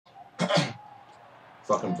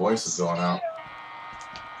Fucking voice is going out.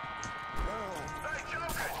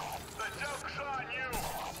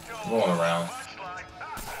 Going around.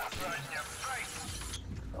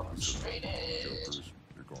 Straight in.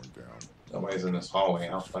 You're going down. Nobody's in this hallway.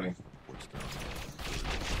 How funny. What's down?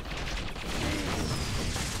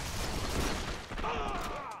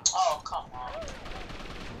 Oh, come on.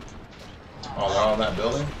 Oh, they're all in that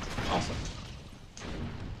building? Awesome.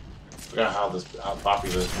 Forgot how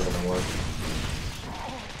popular this building was.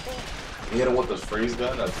 You hit him with this freeze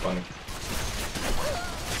gun? That's funny.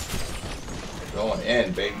 Going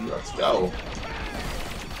in, baby. Let's go.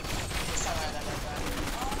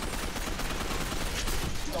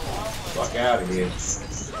 Fuck out of here.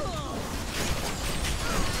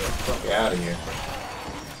 Fuck out of here.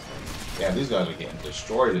 Damn, these guys are getting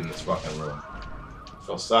destroyed in this fucking room.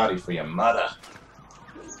 Feel sorry for your mother.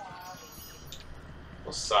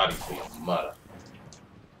 Feel sorry for your mother.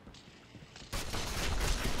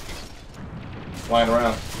 Flying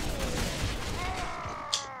around.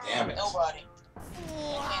 Damn it. Nobody.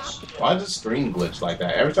 Why does the screen glitch like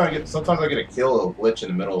that? Every time sometimes I get a kill, it'll glitch in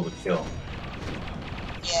the middle of the kill.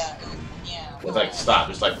 Yeah, yeah. It's like, stop,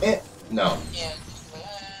 just like, eh, no. Yeah,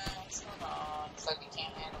 what's going on? It's like we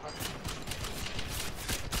can't handle it.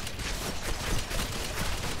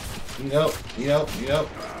 Yep.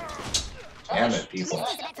 Damn it, people.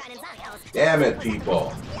 Damn it,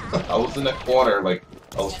 people. I was in that corner, like,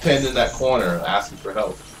 I was pinned in that corner asking for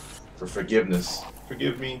help. For forgiveness.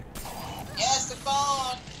 Forgive me. Yes, the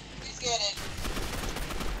phone! Please get it.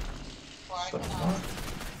 Why not?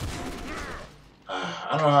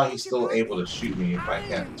 I don't know how he's still able to shoot me if I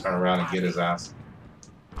can't turn around and get his ass.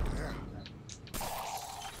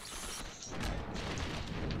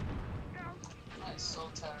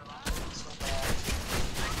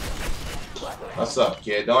 What's up,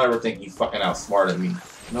 kid? Don't ever think you fucking outsmarted me. You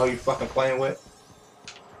know who you fucking playing with?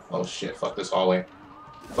 Oh shit, fuck this hallway.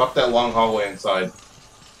 Fuck that long hallway inside.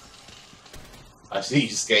 I see you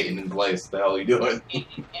skating in place. What the hell are you doing?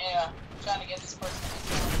 Yeah, I'm trying to get this person.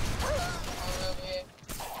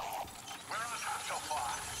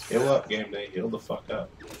 Heal up, Gameday. Heal the fuck up.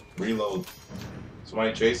 Reload.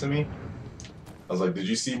 Somebody chasing me? I was like, did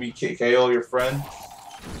you see me KO your friend?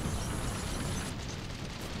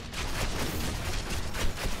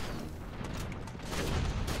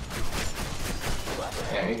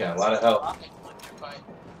 Yeah, he got a lot of health.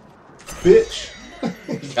 Bitch!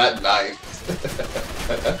 He got knifed.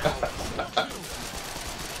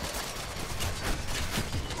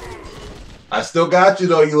 I still got you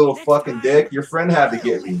though, you little fucking dick. Your friend had to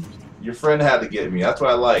get me. Your friend had to get me. That's what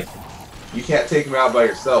I like. You can't take me out by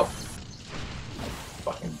yourself.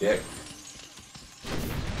 Fucking dick.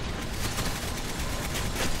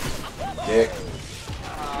 Dick.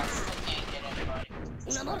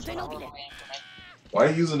 Why are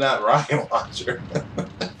you using that rocket launcher?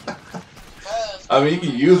 I mean, you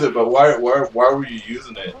can use it, but why were you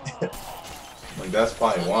using it? Like, that's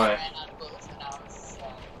probably why.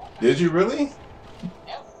 Did you really?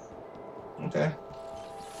 Okay.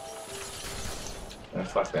 Man,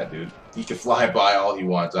 fuck that dude. He can fly by all he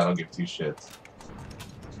wants. I don't give two shits.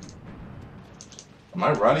 Am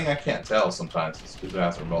I running? I can't tell sometimes. This stupid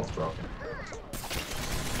ass remote's broken.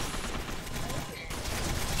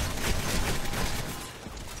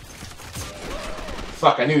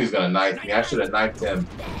 Fuck, I knew he was gonna knife me. I should have knifed him.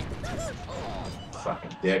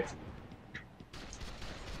 Fucking dick.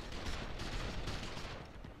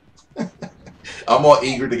 I'm all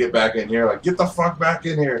eager to get back in here. Like, get the fuck back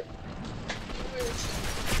in here.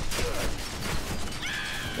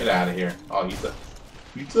 Get out of here. Oh,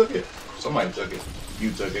 you took it. Somebody took it.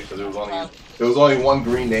 You took it because there was only one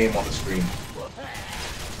green name on the screen.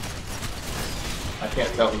 I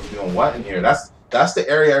can't tell who's doing what in here. That's the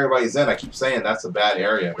area everybody's in. I keep saying that's a bad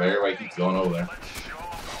area, but everybody keeps going over there.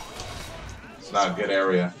 It's not a good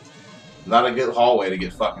area. Not a good hallway to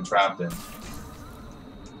get fucking trapped in.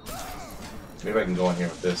 Maybe I can go in here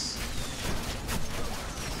with this.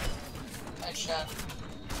 Nice shot.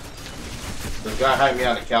 There's a guy hiding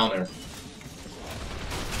behind the counter.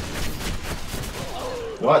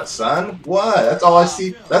 What, son? What? That's all I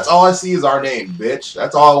see. That's all I see is our name, bitch.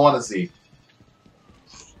 That's all I want to see.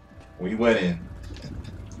 We went in.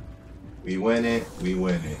 We went in. We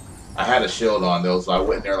went in. I had a shield on though, so I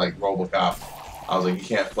went in there like RoboCop. I was like, you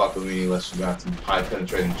can't fuck with me unless you got some high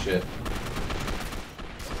penetrating shit.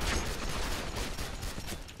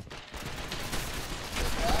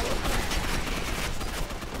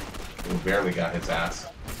 We barely got his ass.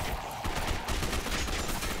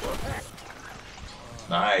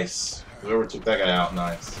 Nice. Whoever took that guy out,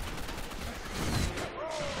 nice.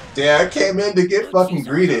 Yeah, I came in to get fucking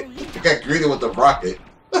greeted. got greeted with the rocket.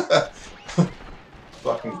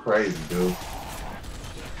 Fucking crazy, dude.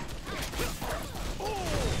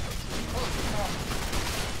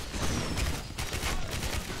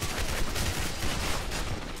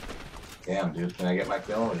 Damn, dude. Can I get my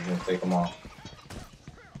kill, or are you gonna take them all?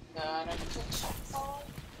 No, I don't think so.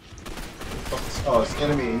 Oh, it's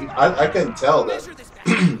enemy. I couldn't tell that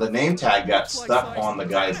the name tag got stuck on the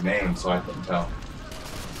guy's name, so I couldn't tell.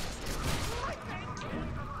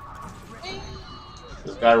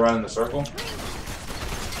 This guy running the circle?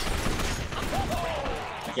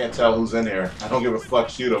 I can't tell who's in here. I don't give a fuck.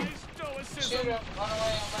 Shoot him. Shoot him. Run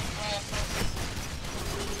away. I'm running away.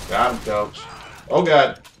 Got him, coach. Oh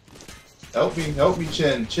god. Help me,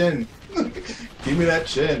 Chin. Chin. Give me that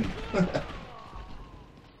chin.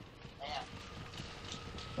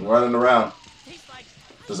 I'm running around.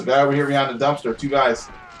 There's a guy over here behind the dumpster. Two guys.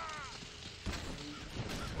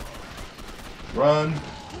 Run.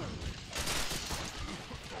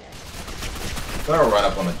 Don't run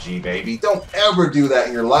up on a G, baby. Don't ever do that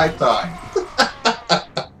in your lifetime.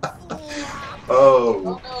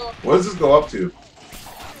 Oh. What does this go up to?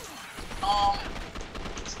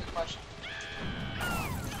 That's a good question.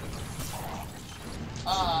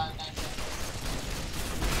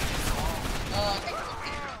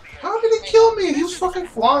 How did he kill me? He was fucking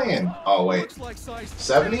flying. Oh, wait.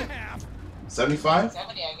 70? 75?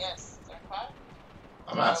 70, I guess. 75?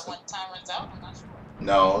 I'm asking. When time runs out, I'm not sure.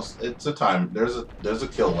 No, it's a time. There's a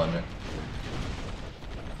kill limit.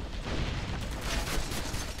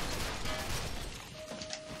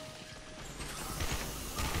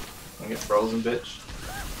 I get frozen, bitch.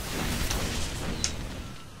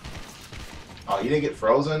 Oh, you didn't get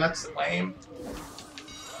frozen? That's lame.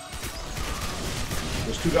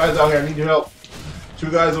 There's two guys out here. I need your help. Two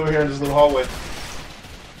guys over here in this little hallway.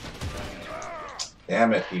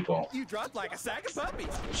 Damn it, people. You dropped like a sack of puppies.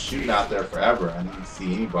 They're shooting out there forever. I didn't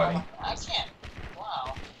see anybody. I can't.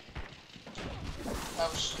 Wow. I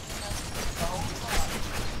was shooting the whole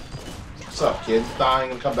time. What's up, kid? You thought I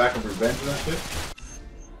ain't gonna come back and revenge that shit?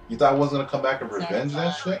 You thought I wasn't gonna come back and revenge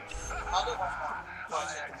that shit? I'll do one more.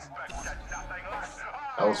 Watch it.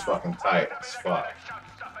 That was fucking tight as fuck.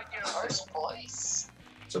 First place.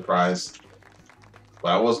 Surprise.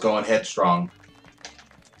 But I was going headstrong.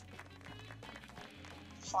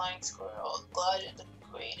 Flying squirrel, glided the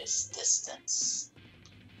greatest distance.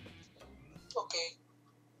 Okay.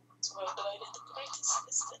 So I glided the greatest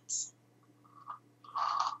distance.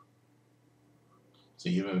 So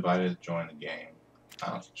you've been invited to join the game.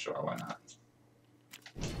 Oh, sure, why not?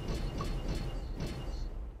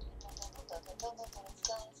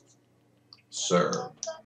 Sir.